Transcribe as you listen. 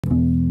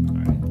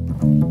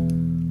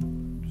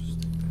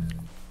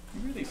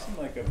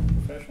like a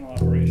professional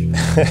operation.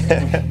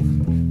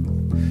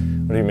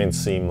 What do you mean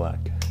seem like?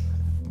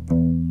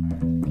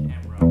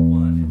 Camera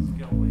 1 is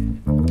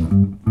going.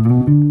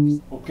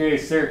 Okay,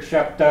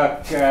 Serek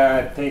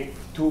Basses, take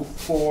 2,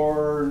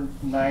 4,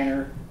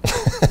 9er,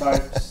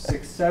 5,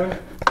 6, 7.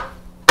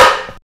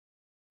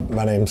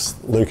 My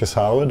name's Lucas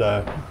Harwood.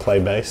 I play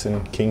bass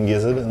in King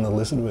Gizzard and the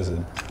Lizard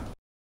Wizard.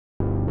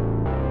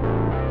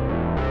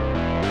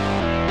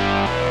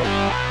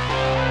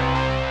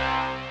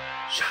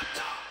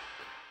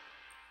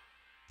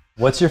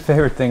 What's your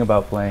favorite thing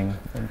about playing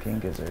in King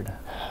Gizzard?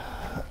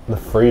 The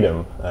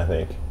freedom, I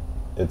think.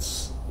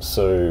 It's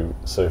so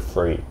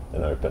free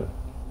and open.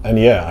 And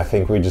yeah, I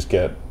think we just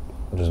get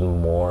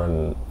more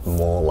and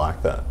more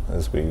like that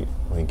as we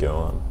go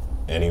on.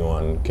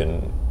 Anyone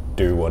can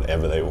do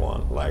whatever they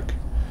want. Like,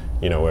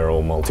 you know, we're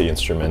all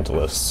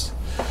multi-instrumentalists,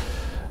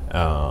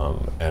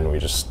 and we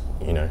just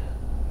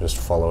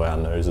follow our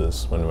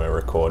noses when we're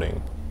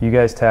recording. You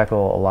guys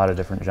tackle a lot of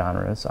different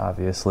genres,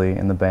 obviously,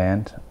 in the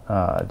band.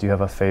 Do you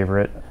have a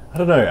favorite? I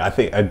don't know. I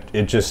think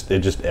it just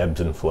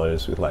ebbs and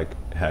flows with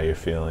like how you're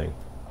feeling.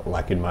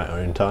 Like in my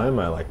own time,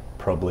 I like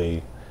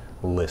probably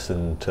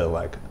listen to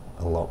like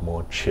a lot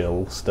more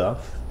chill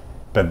stuff.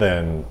 But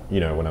then,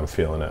 you know, when I'm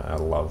feeling it, I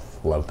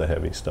love the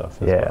heavy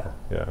stuff as well.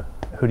 Yeah.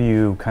 Who do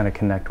you kind of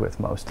connect with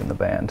most in the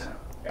band?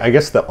 I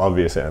guess the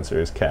obvious answer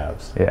is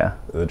Cavs. Yeah.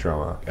 The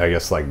drummer. I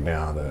guess like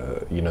now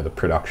the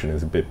production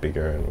is a bit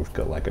bigger and we've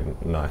got like a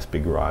nice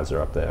big riser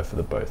up there for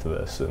the both of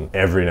us. And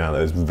every now and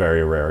then, there's a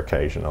very rare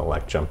occasion I'll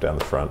like jump down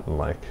the front and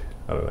like,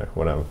 I don't know,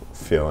 when I'm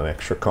feeling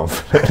extra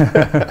confident.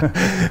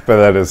 But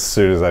then as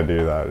soon as I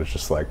do that, it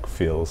just like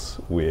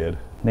feels weird.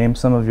 Name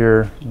some of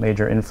your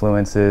major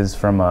influences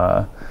from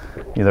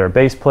either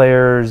bass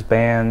players,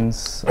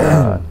 bands,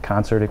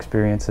 concert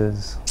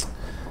experiences.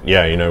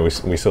 Yeah, you know,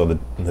 we saw the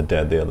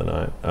Dead the other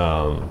night,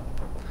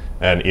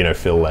 and you know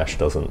Phil Lesh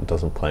doesn't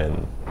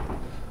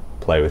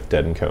play with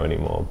Dead and Co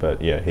anymore, but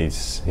yeah,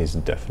 he's a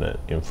definite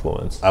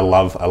influence. I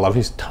love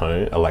his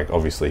tone. Like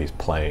obviously he's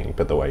playing,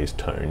 but the way his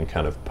tone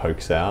kind of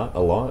pokes out a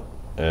lot,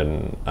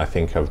 and I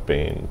think I've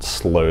been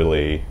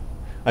slowly.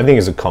 I think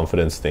it's a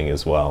confidence thing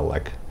as well.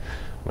 Like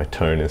my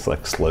tone is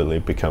like slowly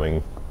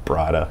becoming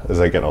brighter as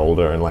I get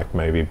older and like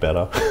maybe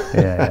better.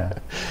 Yeah.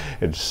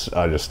 I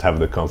just have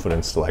the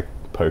confidence to like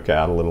poke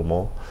out a little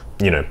more.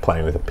 You know,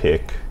 playing with a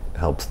pick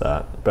helps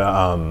that.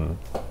 But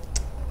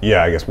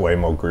yeah, I guess way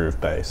more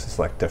groove bass. It's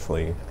like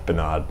definitely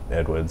Bernard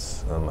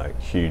Edwards. I'm like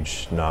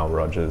huge Nile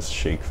Rodgers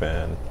Chic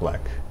fan.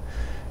 Like,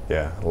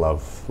 yeah,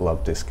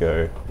 love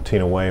disco.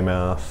 Tina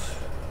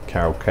Weymouth,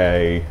 Carol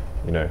Kay,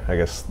 you know, I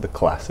guess the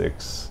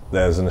classics.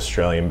 There's an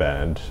Australian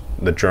band,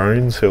 The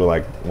Drones, who are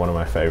like one of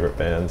my favorite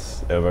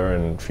bands ever,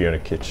 and Fiona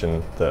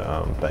Kitchen, the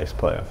bass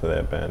player for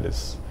their band,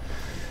 is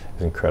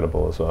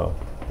incredible as well.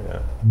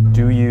 Yeah.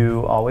 Do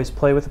you always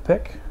play with a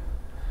pick?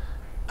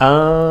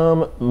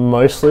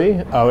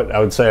 Mostly. I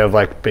would say I've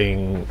like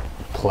been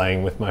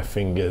playing with my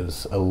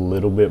fingers a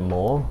little bit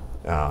more.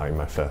 In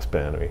my first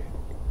band, we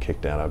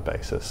kicked out our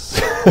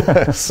bassist.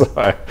 So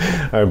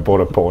I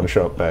bought a pawn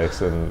shop bass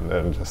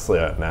and just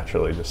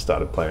naturally just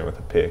started playing with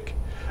a pick.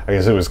 I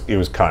guess it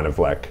was kind of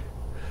like,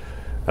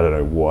 I don't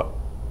know what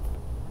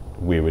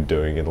we were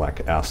doing in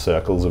like our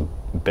circles of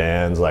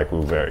bands. Like we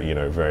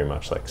were very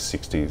much like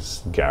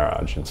 60s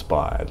garage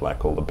inspired,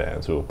 like all the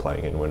bands we were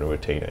playing in when we were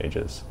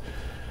teenagers.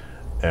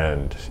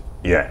 And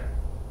yeah,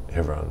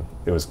 everyone,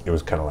 it was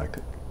kind of like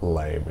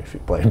lame if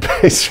you played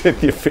bass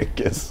with your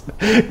fingers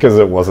because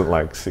it wasn't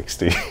like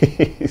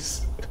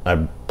 60s.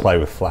 I play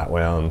with flat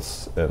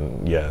wounds,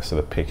 and yeah, so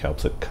the pick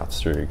helps it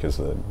cuts through because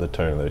the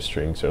tone of those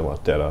strings are a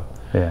lot deader.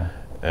 Yeah.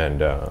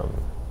 And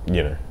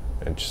you know,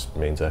 it just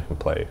means I can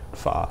play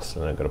fast,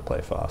 and I've got to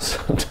play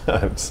fast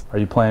sometimes. Are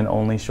you playing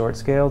only short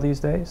scale these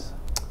days?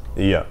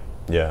 Yeah.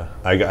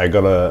 I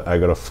got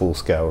a full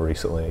scale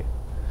recently,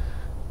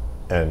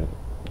 and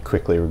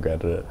quickly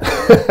regretted it.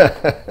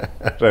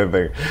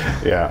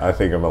 I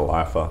think I'm a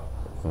lifer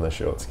on the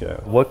short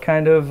scale. What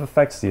kind of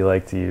effects do you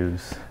like to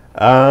use?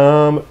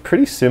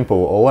 Pretty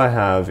simple. All I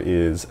have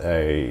is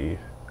a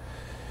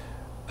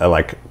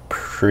like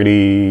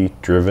pretty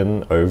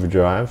driven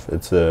overdrive.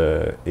 It's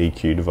a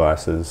EQ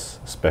Devices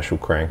special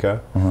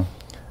cranker.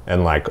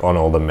 And like on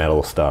all the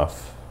metal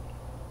stuff,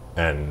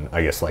 and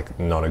I guess like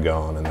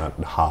Nonagon and that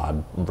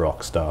hard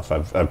rock stuff,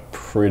 I've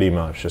pretty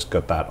much just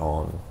got that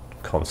on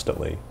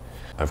constantly.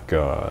 I've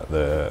got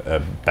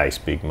a bass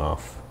big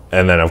muff,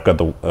 and then I've got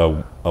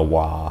a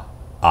wah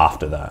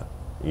after that,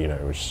 you know,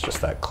 which is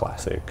just that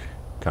classic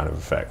kind of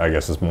effect. I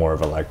guess it's more of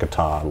a like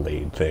guitar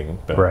lead thing,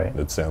 but right.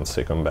 It sounds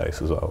sick on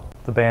bass as well.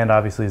 The band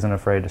obviously isn't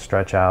afraid to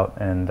stretch out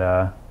and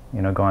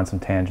you know, go on some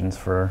tangents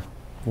for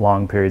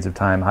long periods of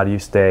time. How do you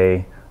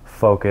stay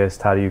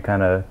focused? How do you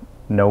kind of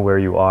know where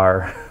you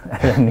are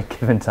at any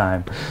given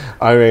time?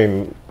 I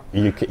mean,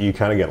 you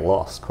kind of get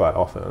lost quite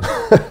often.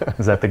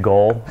 Is that the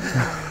goal?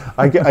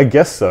 I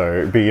guess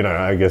so, but you know,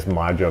 I guess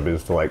my job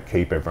is to like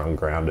keep everyone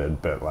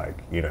grounded, but like,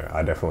 you know,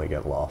 I definitely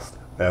get lost.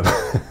 And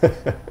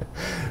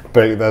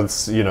but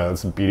that's, you know,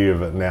 it's the beauty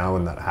of it. Now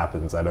when that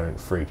happens, I don't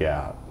freak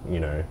out, you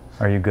know.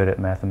 Are you good at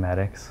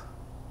mathematics?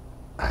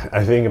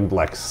 I think I'm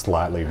like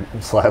slightly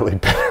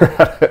better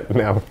at it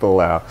now with all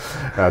our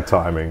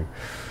timing.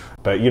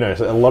 But, you know,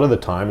 so a lot of the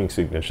timing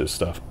signature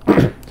stuff,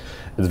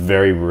 it's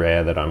very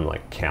rare that I'm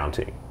like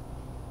counting.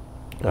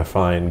 I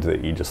find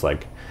that you just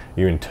like,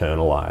 you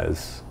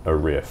internalize a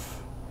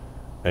riff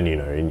and, you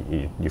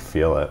know, you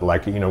feel it.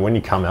 Like, you know, when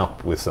you come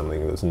up with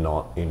something that's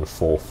not in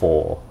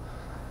 4/4,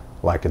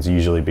 like it's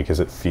usually because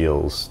it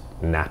feels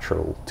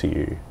natural to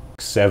you.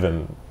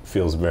 7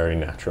 feels very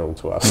natural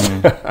to us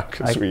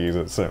because we use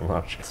it so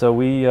much. So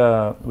we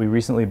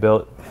recently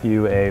built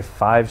you a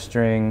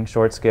 5-string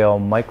short scale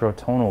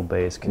microtonal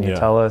bass. Can you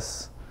tell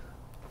us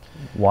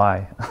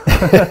why?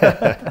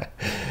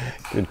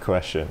 Good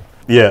question.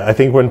 Yeah, I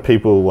think when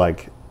people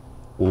like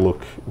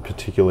look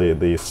particularly at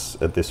this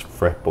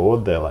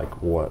fretboard, they're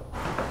like, what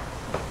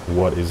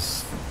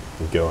is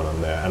going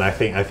on there? And I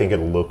think it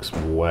looks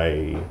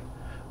way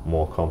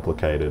more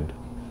complicated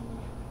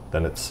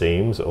than it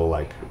seems, or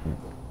like,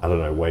 I don't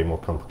know, way more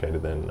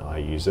complicated than I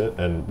use it.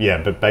 And yeah,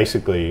 but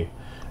basically,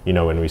 you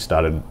know, when we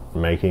started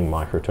making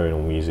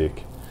microtonal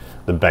music,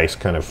 the bass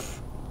kind of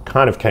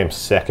came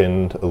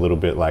second a little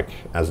bit, like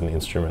as an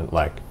instrument.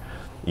 Like,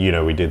 you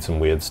know, we did some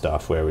weird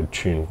stuff where we'd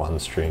tune one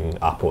string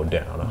up or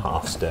down a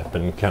half step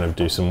and kind of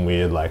do some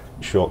weird like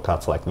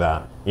shortcuts like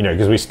that. You know,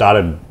 because we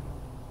started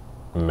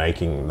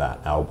making that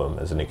album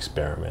as an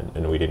experiment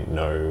and we didn't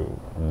know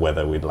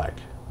whether we'd like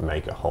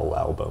make a whole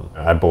album.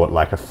 I bought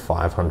like a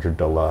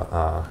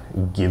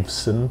 $500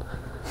 Gibson.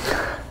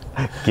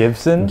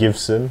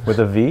 Gibson with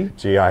a V?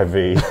 Givson.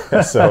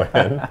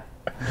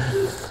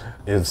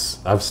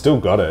 I've still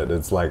got it.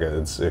 It's like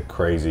it's a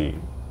crazy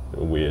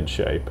weird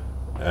shape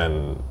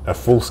and a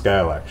full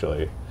scale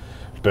actually,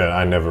 but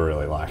I never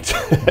really liked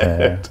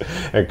it.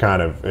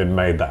 It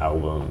made the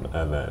album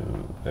and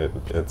then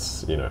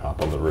it's, you know,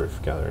 up on the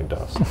roof gathering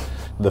dust.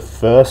 The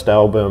first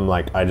album,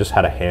 like I just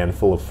had a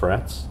handful of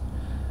frets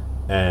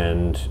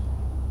and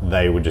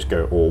they would just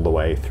go all the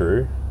way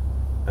through,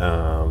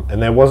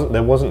 and there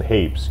wasn't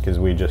heaps because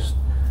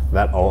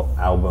that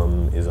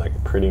album is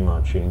like pretty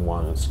much in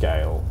one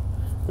scale,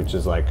 which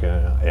is like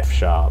a F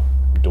sharp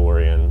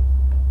Dorian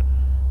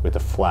with a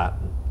flat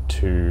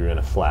 2 and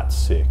a flat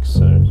 6.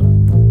 So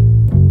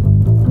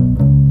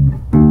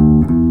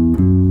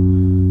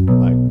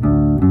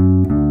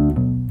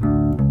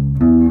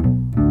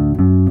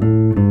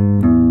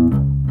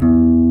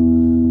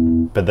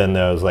but then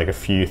there was like a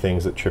few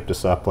things that tripped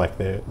us up, like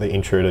the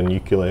intro to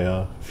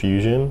Nuclear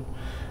Fusion.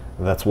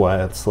 And that's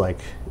why it's like,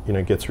 you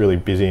know, gets really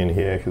busy in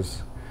here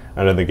because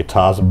I know the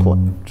guitars are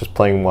just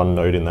playing one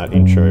note in that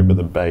intro, but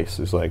the bass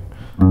is like.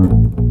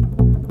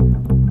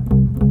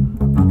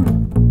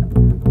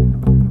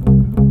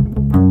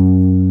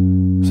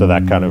 So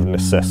that kind of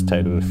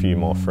necessitated a few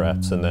more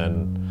frets, and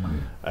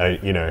then,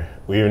 you know,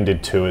 we even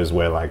did tours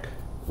where like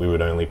we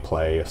would only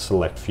play a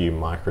select few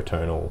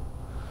microtonal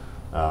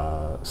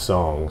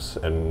songs,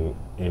 and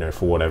you know,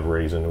 for whatever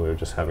reason we were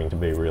just having to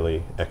be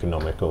really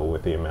economical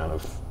with the amount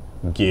of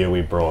gear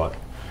we brought,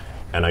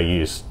 and I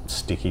used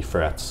sticky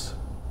frets,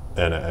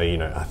 and you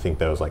know, I think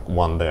there was like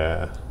one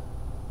there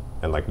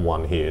and like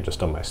one here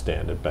just on my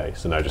standard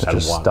bass, and I just had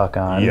one stuck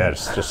on. Yeah,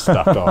 just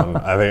stuck on.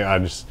 I think I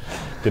just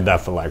did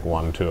that for like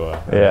one tour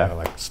and I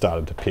like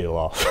started to peel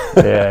off.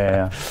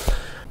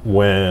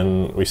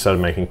 When we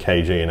started making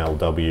KG and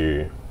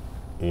LW,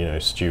 you know,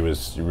 Stu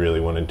was really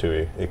wanted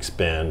to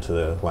expand to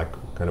the like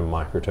kind of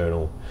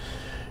microtonal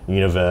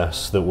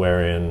universe that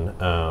we're in.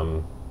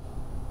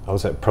 I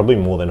would say probably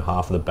more than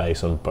half of the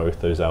bass on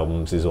both those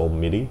albums is all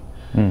MIDI,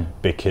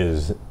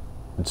 because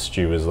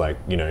Stu was like,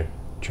 you know,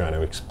 trying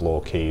to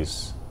explore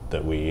keys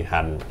that we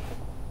hadn't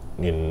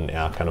in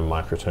our kind of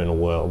microtonal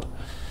world,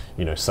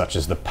 you know, such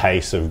as the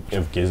pace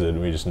of Gizzard.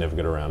 We just never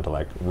got around to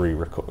like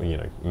re-record, you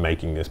know,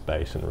 making this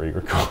bass and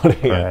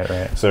re-recording it.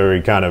 Right. So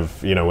we kind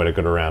of, you know, when it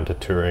got around to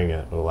touring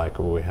it, we're like,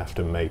 well, we have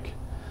to make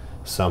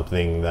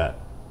something that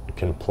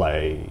can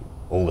play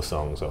all the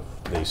songs of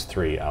these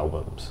 3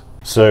 albums.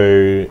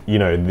 So, you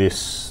know,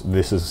 this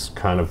is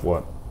kind of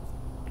what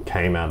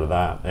came out of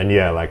that. And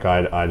yeah, like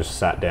I just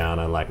sat down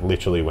and like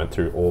literally went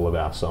through all of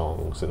our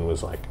songs and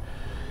was like,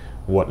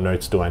 what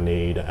notes do I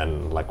need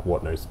and like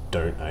what notes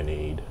don't I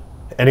need?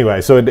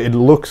 Anyway, so it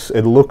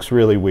looks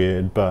really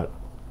weird, but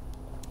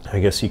I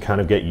guess you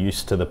kind of get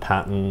used to the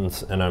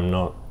patterns, and I'm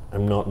not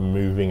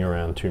moving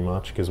around too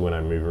much, because when I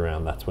move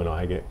around that's when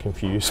I get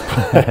confused.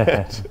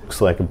 It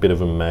looks like a bit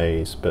of a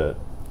maze, but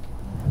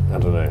I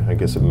don't know, I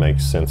guess it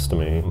makes sense to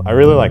me. I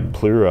really like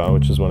Plura,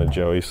 which is one of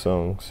Joey's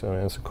songs. So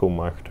it's a cool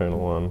microtonal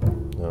one.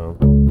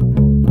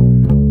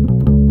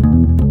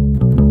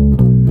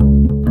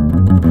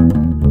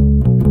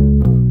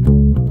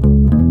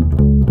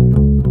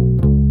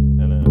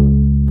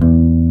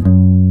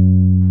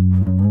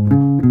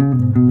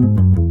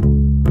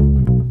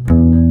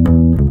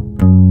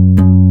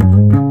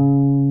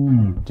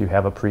 Do you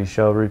have a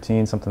pre-show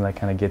routine, something that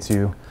kind of gets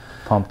you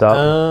pumped up?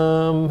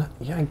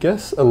 Yeah, I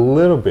guess a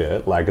little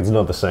bit. Like, it's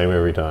not the same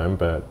every time,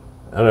 but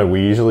I don't know,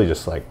 we usually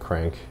just like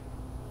crank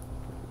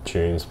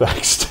tunes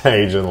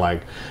backstage and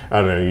like, I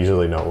don't know,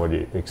 usually not what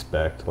you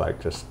expect,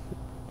 like just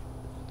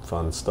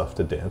fun stuff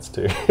to dance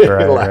to.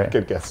 Right.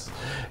 It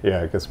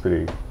gets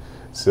pretty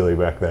silly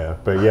back there.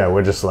 But yeah,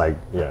 we're just like,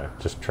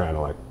 just trying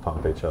to like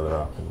pump each other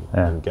up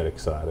and get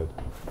excited.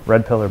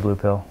 Red pill or blue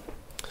pill?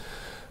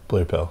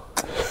 Blue pill.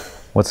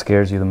 What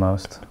scares you the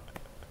most?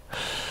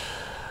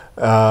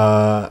 There's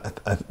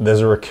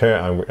a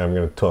I'm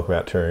going to talk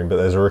about touring, but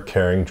there's a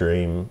recurring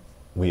dream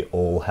we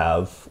all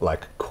have,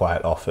 like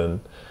quite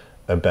often,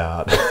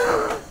 about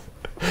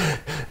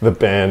the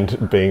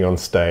band being on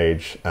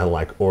stage and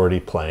like already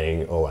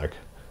playing or like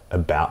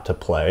about to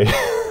play.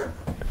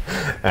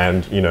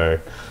 And, you know,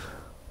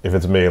 if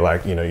it's me,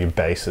 like, you know, your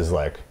bass is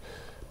like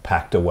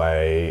packed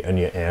away and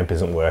your amp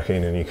isn't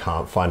working and you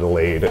can't find a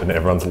lead and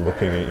everyone's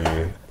looking at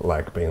you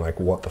like being like,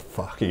 what the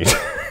fuck are you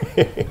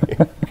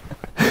doing?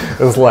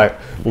 It's like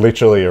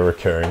literally a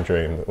recurring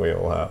dream that we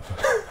all have.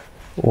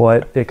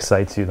 What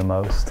excites you the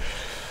most?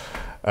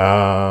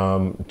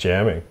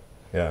 Jamming.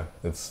 Yeah,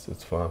 it's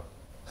fun.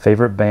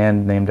 Favorite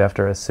band named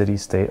after a city,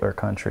 state, or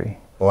country?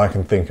 All I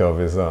can think of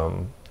is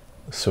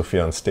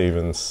Sufjan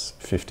Stevens'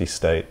 50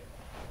 State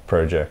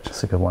project.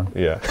 That's a good one.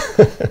 Yeah.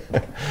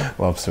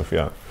 Love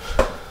Sufjan.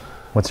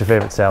 What's your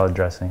favorite salad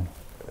dressing?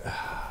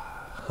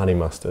 Honey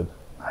mustard.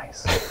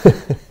 Nice.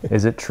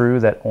 Is it true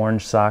that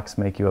orange socks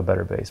make you a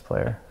better bass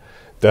player?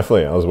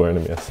 Definitely. I was wearing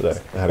them yesterday.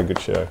 I had a good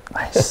show.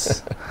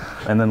 Nice.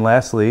 And then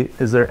lastly,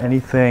 is there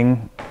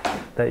anything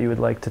that you would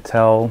like to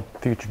tell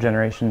future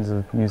generations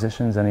of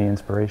musicians? Any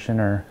inspiration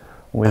or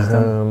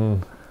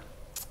wisdom?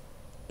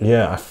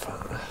 Yeah,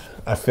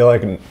 I feel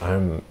like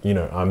I'm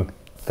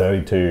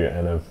 32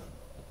 and I've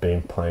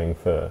been playing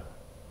for,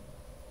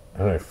 I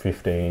don't know,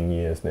 15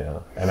 years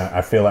now. And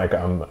I feel like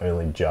I'm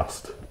only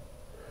just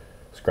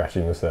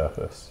scratching the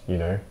surface, you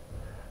know?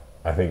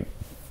 I think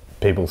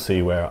people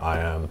see where I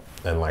am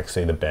and like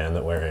see the band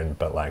that we're in,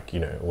 but like, you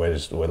know, we're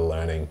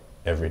learning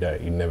every day.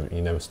 You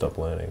never stop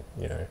learning,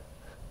 you know?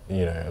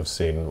 You know, I've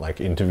seen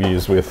like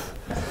interviews with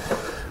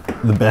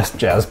the best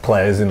jazz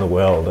players in the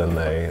world and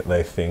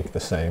they think the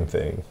same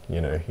thing,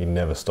 you know, you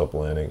never stop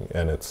learning,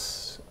 and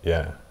it's,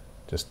 yeah,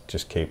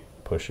 just keep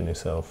pushing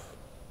yourself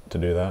to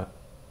do that.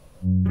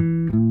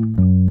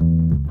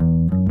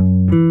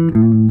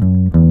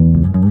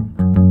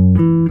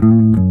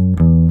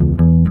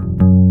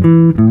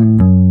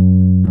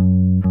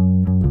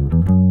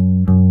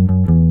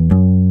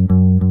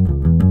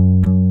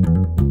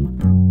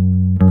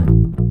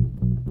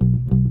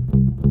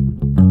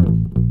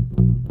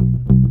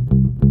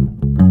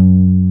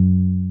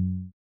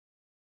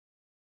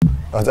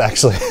 It's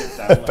actually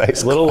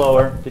a little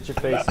lower. Get your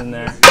face in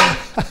there.